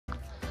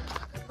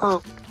Oh,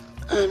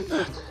 and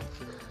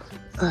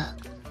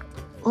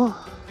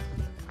oh,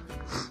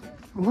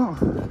 wow,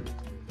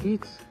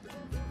 it's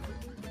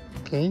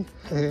okay.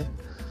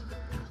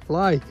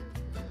 Like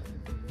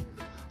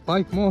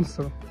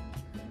monster.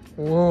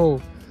 Whoa,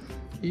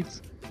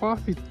 it's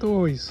puffy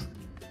toys.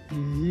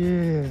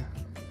 Yeah,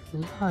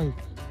 like.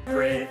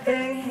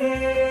 Everything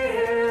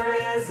here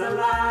is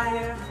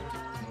alive.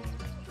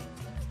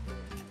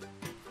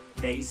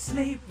 They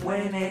sleep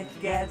when it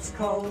gets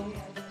cold,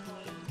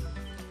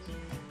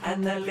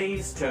 and the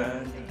leaves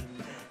turn.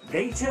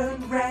 They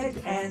turn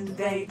red and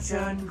they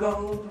turn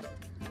gold.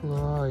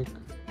 Like,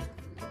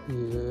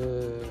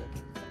 yeah.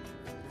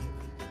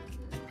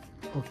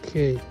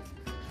 Okay.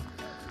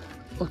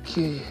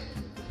 Okay.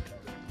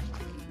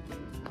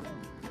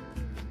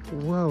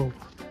 Wow.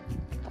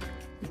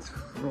 It's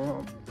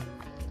from,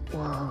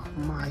 wow,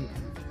 my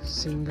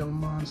single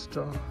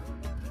monster.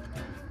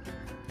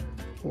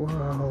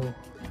 Wow.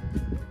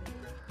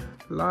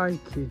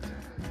 Like it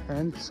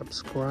and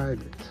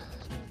subscribe it.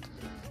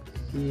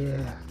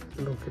 Yeah,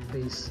 look at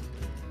this.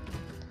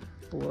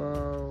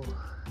 Wow.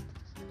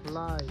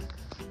 Like.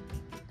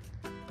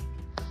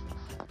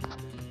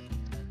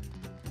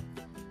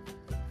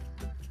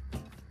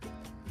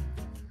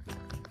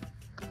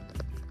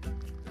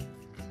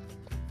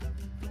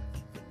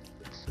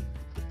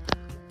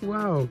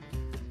 Wow.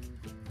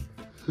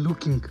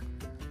 Looking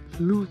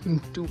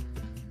to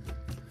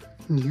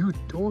new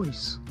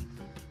toys.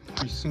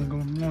 My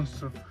single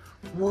monster.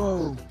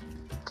 Whoa.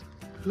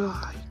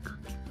 Like.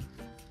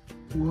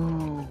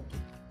 Whoa.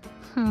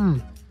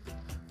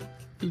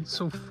 It's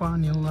so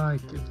funny, I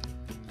like it.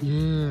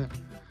 Yeah.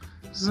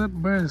 The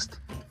best.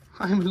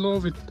 I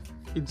love it.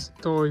 It's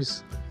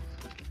toys.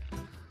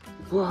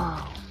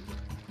 Wow.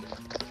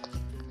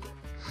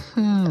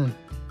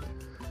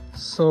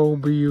 So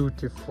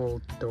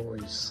beautiful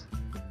toys.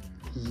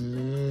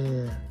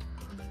 Yeah.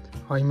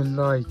 I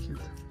like it.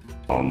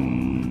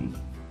 Bum,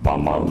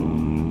 bum,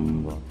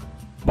 bum,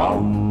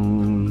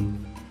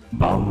 bum,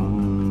 bum,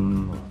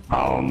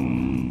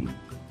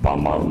 bum,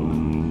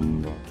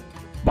 bum,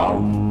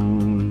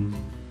 bum,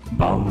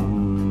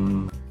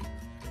 bum.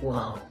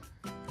 Wow.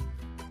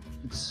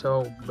 It's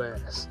so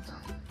best.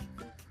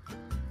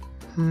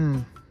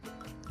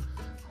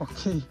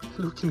 Okay,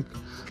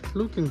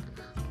 looking,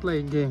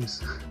 play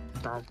games.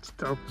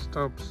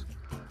 Stops.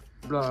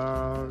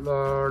 Blah,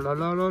 la, la,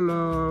 la, la,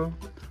 la.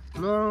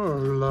 La,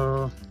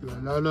 la,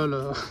 la, la,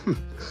 la.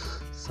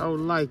 So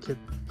like it.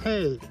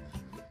 Hey,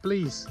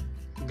 please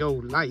go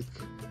like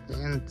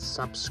and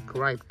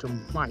subscribe to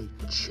my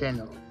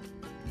channel.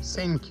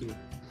 Thank you.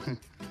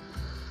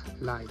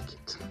 Like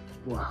it.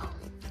 Wow.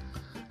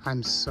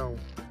 I'm so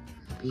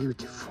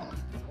beautiful.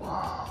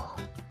 Wow.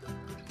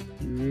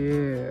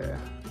 Yeah.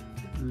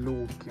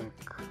 Looking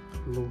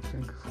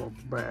for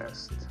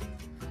best.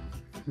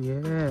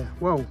 Yeah.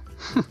 Wow.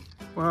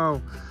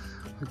 Wow.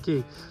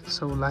 Okay.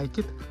 So like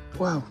it.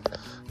 Wow.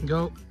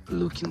 Go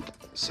looking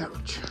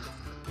search.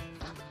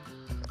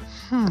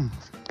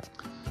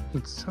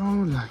 It's so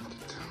like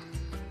it.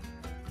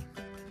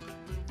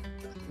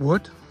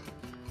 What?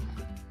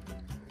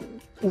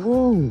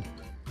 Whoa.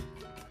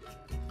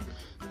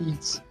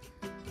 It's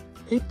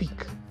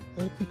epic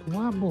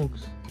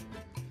Wubbox.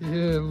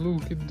 Yeah,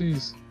 look at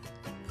this.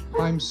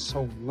 I'm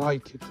so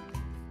like it.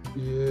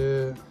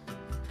 Yeah.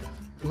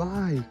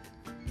 Fly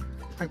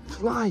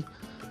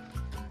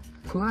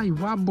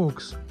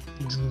Wubbox.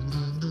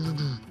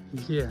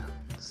 Yeah,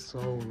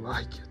 so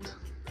like it.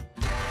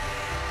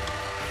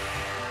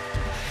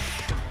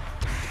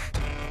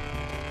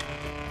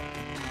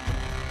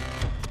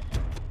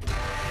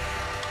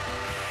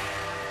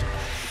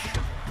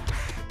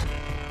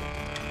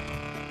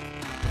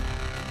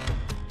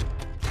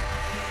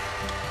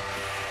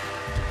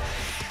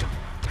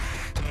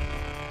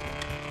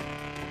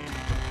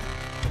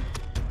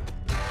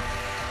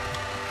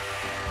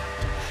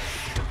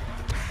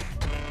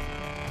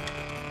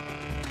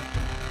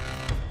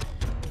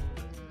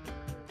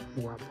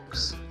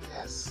 Wubbox,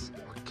 yes.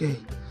 Okay,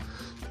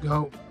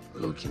 go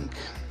looking.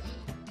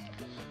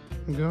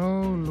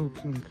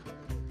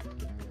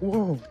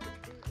 Whoa.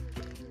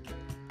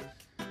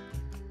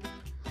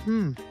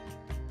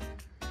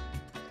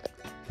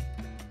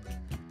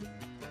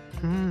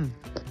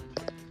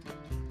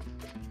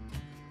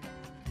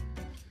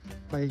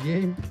 Play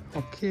game.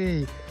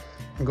 Okay,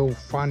 go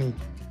funny.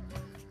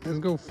 Let's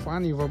go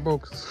funny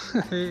Wubbox.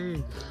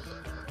 Hey,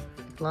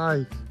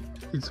 like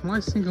it's my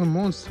single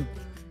monster.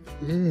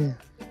 Yeah,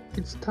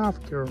 it's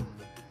tough, girl.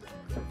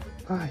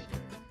 Like,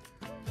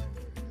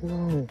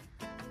 whoa.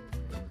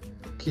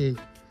 Okay.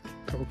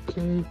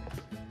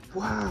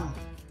 Wow.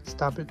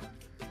 Stop it.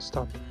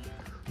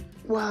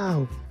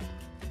 Wow.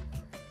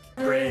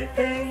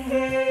 Everything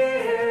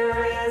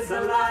here is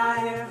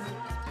alive.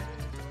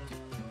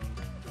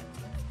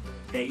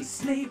 They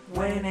sleep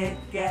when it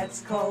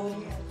gets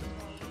cold,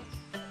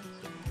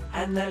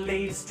 and the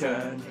leaves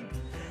turn.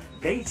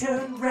 They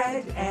turn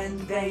red and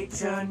they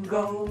turn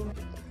gold.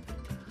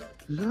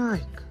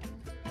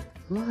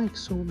 Like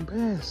so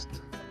best.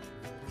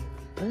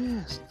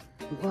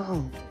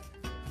 Wow.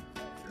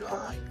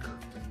 like.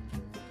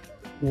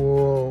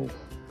 Whoa,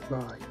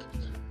 like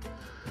it.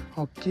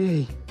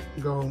 Okay,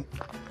 go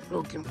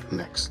looking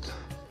next.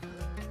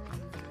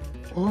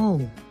 Oh,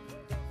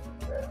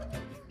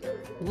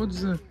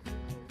 what's the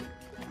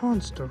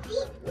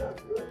monsters?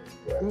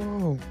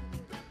 Whoa,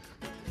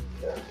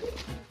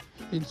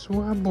 it's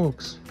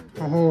Wubbox.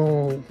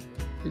 Oh,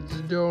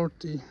 it's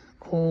dirty,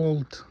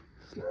 old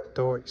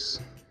toys.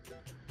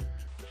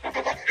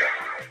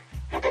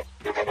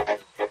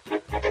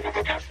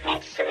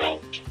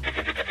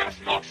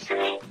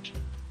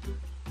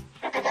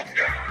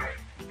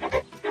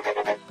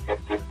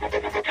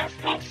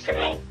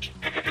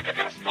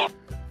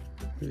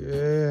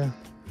 Yeah,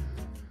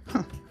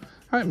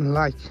 I'm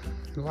like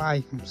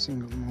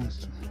single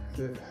monster.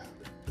 Yeah,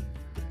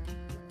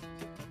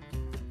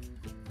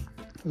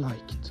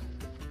 like it.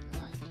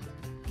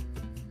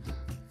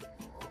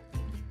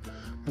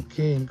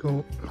 Okay,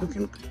 go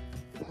looking.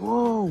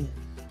 Whoa,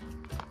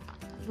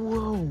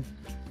 whoa!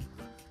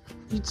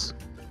 It's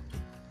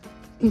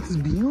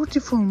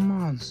beautiful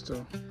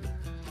monster.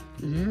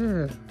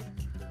 Yeah,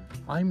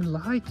 I'm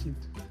like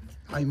it.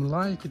 I'm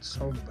like it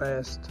so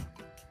best.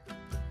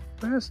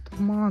 Best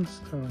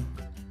monster.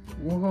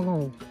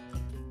 Whoa.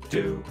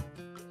 Do,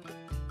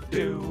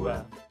 do,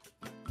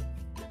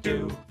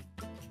 do,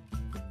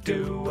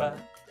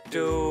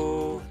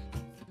 do,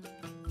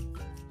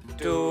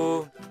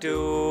 do, do,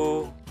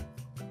 do,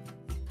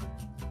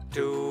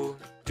 do,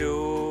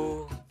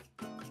 do,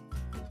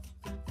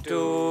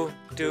 do,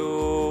 do,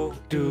 do,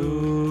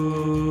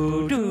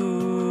 do,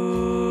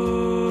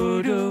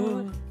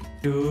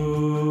 do,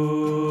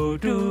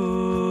 do,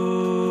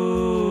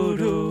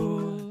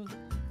 do.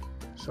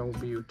 So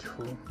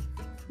beautiful.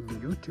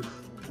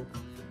 Beautiful.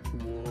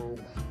 Whoa.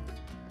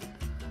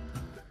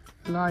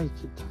 Like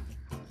it.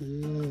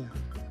 Yeah.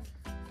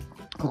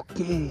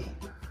 Okay.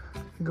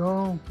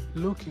 Go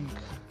looking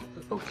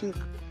for.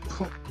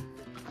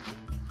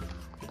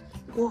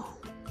 Whoa.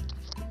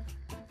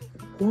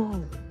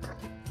 Whoa.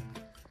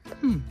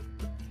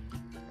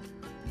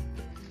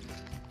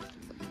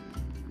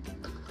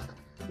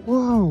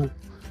 Whoa.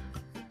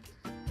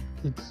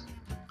 It's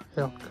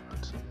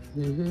haircut.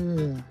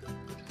 Yeah.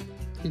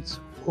 It's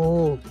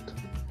old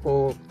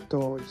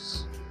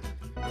toys.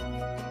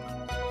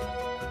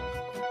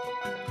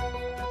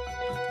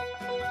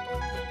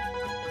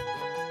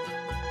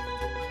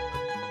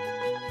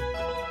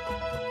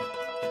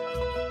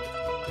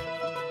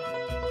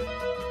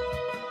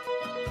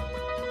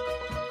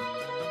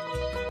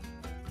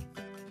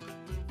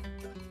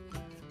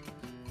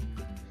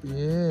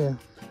 Yeah,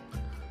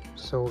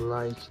 so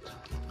like it.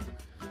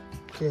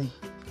 Okay,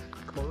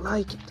 go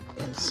like it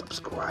and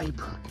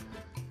subscribe.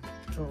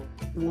 Oh,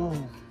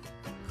 whoa,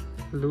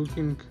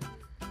 looking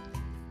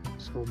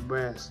so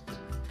best.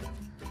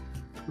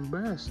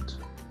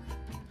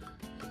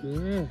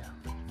 Yeah,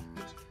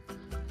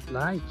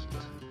 like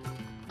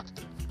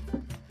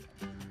it.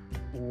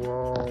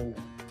 Whoa,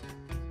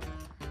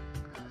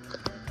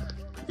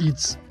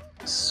 it's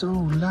so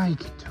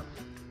like it.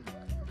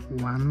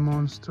 One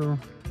monster,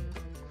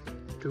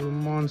 two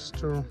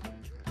monster,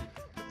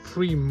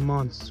 three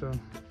monster,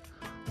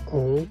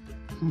 all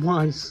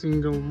my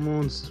single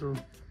monster.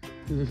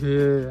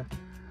 Yeah,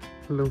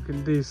 look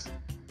at this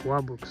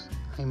Wubbox.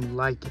 I'm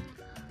like it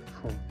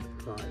for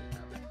life.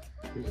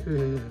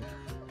 Yeah,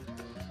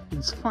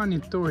 it's funny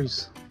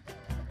toys.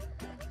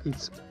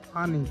 It's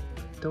funny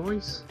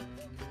toys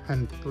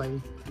and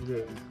play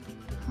game.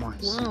 My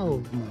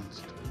single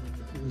monster.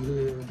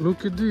 Yeah,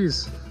 look at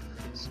this.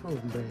 So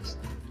best.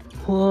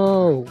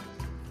 Whoa,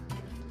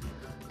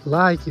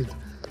 like it.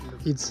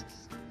 It's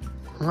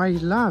I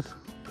love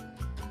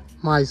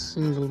my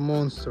single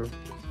monster.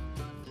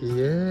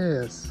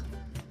 Yes.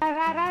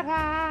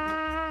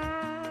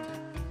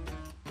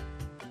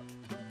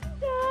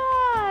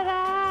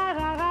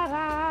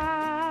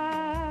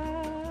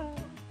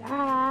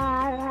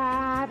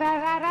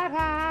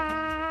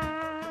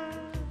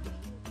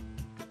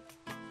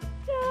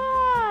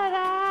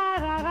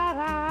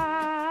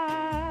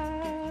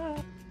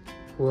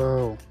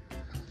 Wow.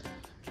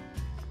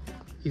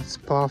 It's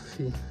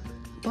Puffy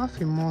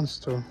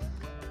monster.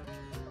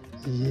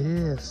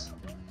 Yes,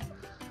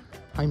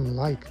 I'm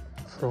like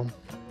from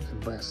the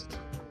best.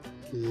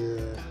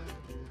 Yeah,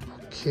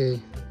 okay,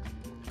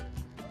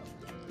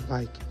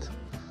 like it.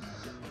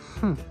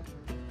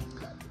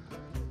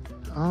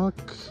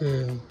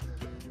 Okay,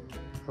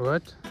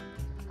 what?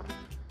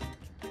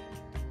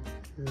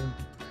 Yeah.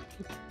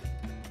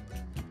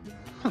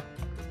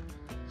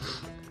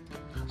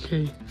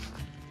 Okay.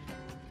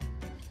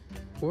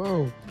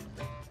 Whoa.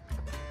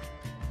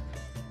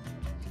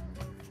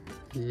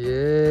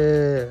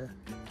 Yeah,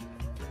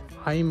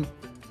 I'm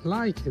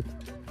like it.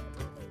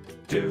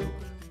 Do,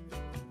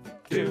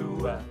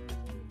 do,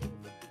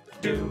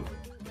 do,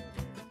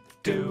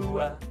 do,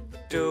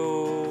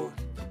 do,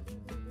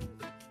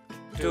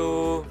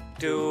 do,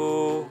 do,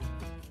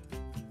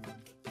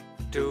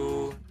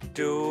 do,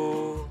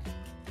 do,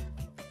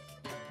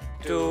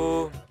 do,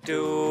 do,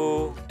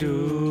 do,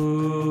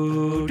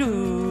 do,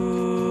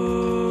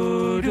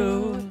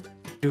 do,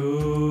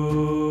 do.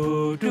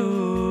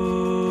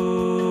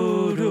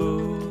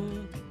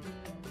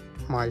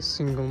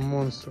 single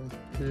monster.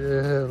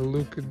 Yeah,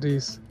 look at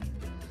this.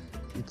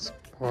 It's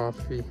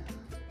puffy.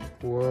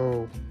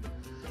 Whoa.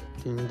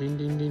 Ding ding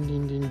ding ding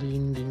ding ding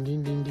ding ding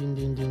ding ding ding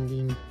ding ding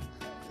ding.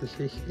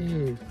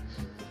 Hey.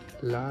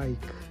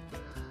 Like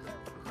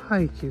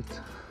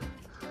it.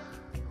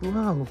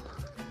 Wow.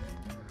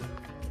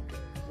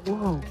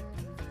 Wow.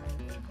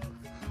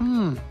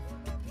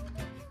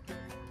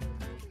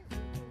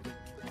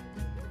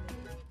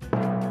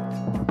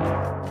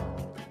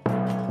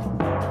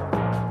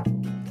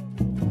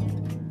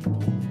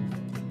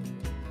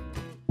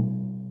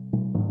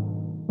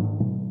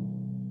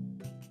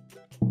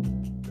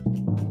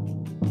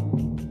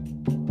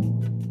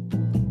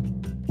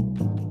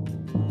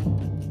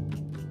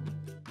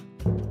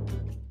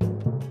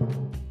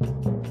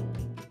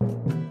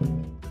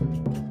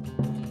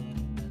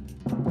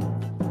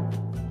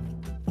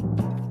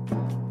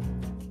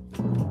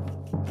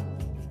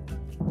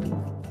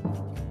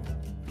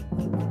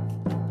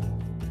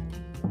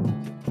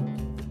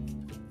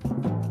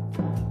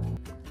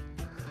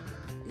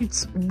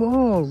 It's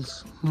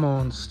balls,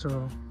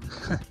 monster.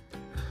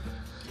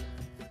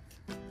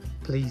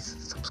 Please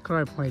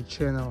subscribe my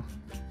channel.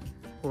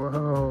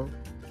 Wow.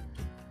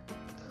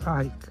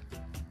 Like.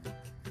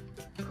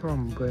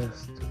 From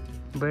best.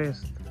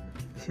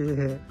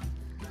 Yeah.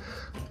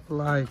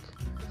 Like.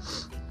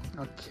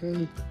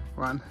 Okay.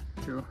 1,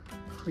 2,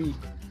 3.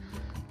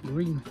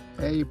 Green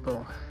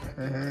apple.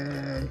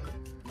 Hey.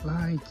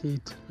 Like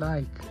it.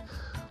 Like.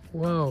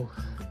 Wow.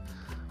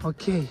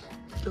 Okay.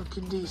 Look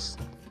at this.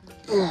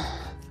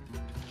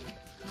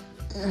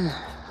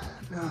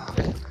 No.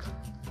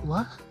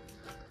 What?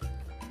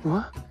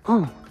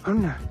 Oh,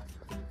 Anna.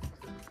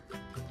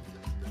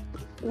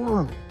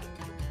 Whoa.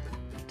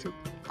 Too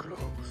close.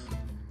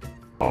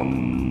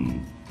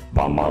 Bum,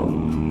 bum,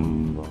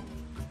 bum,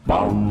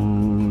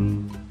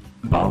 bum,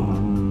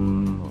 bum,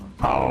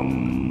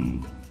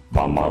 bum,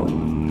 bum,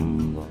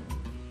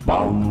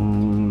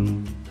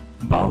 bum,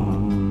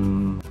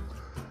 bum.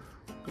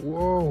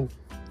 Whoa.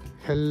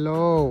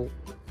 Hello.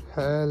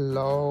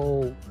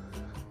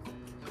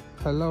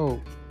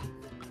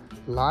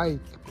 Like,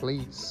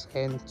 please,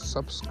 and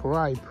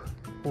subscribe.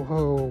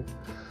 Whoa.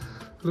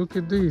 Look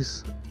at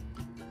this.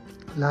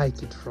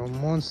 Like it from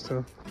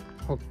monster.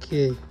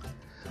 Okay.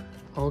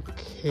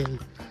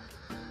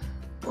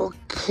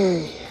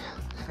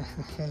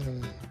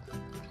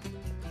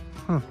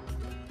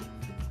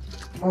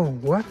 Oh,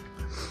 what?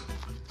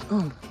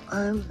 Oh,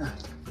 I'm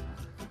not.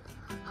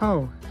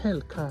 Oh,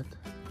 Hellcat.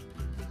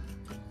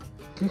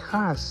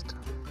 Gehasst.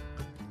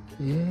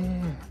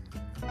 Yeah.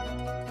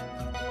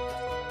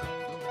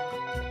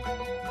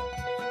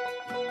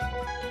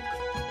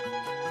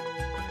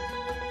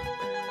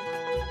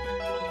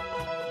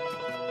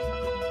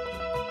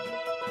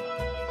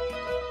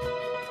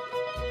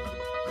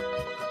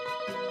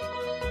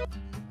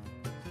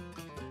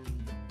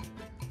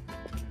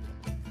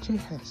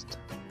 Gehasst.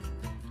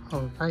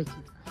 Oh, like it.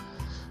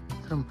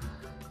 From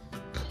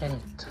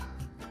cat.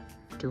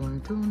 Dun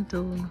dun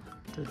dun.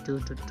 Dun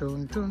dun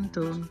dun dun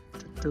dun.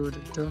 Dun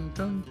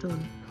dun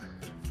dun.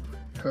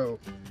 Oh,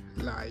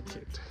 like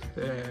it.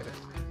 Yeah.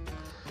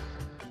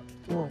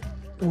 Whoa.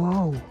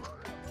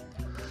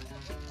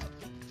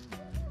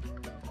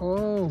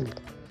 Oh,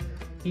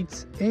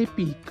 it's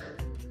epic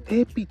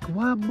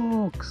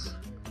Wubbox.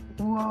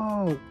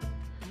 Wow.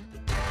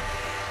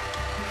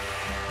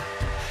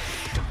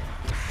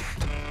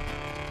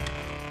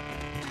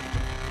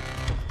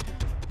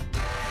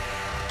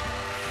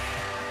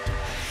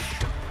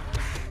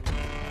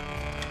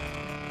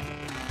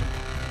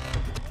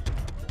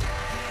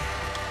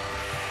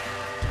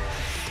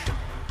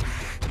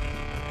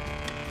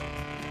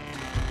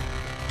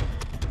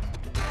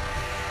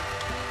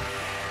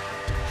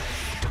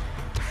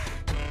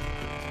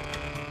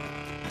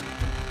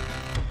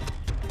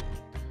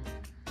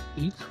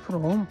 It's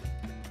from,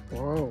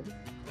 wow,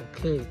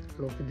 okay,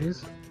 look at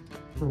this.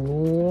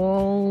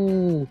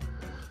 Whoa,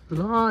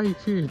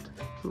 like it,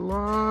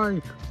 wow.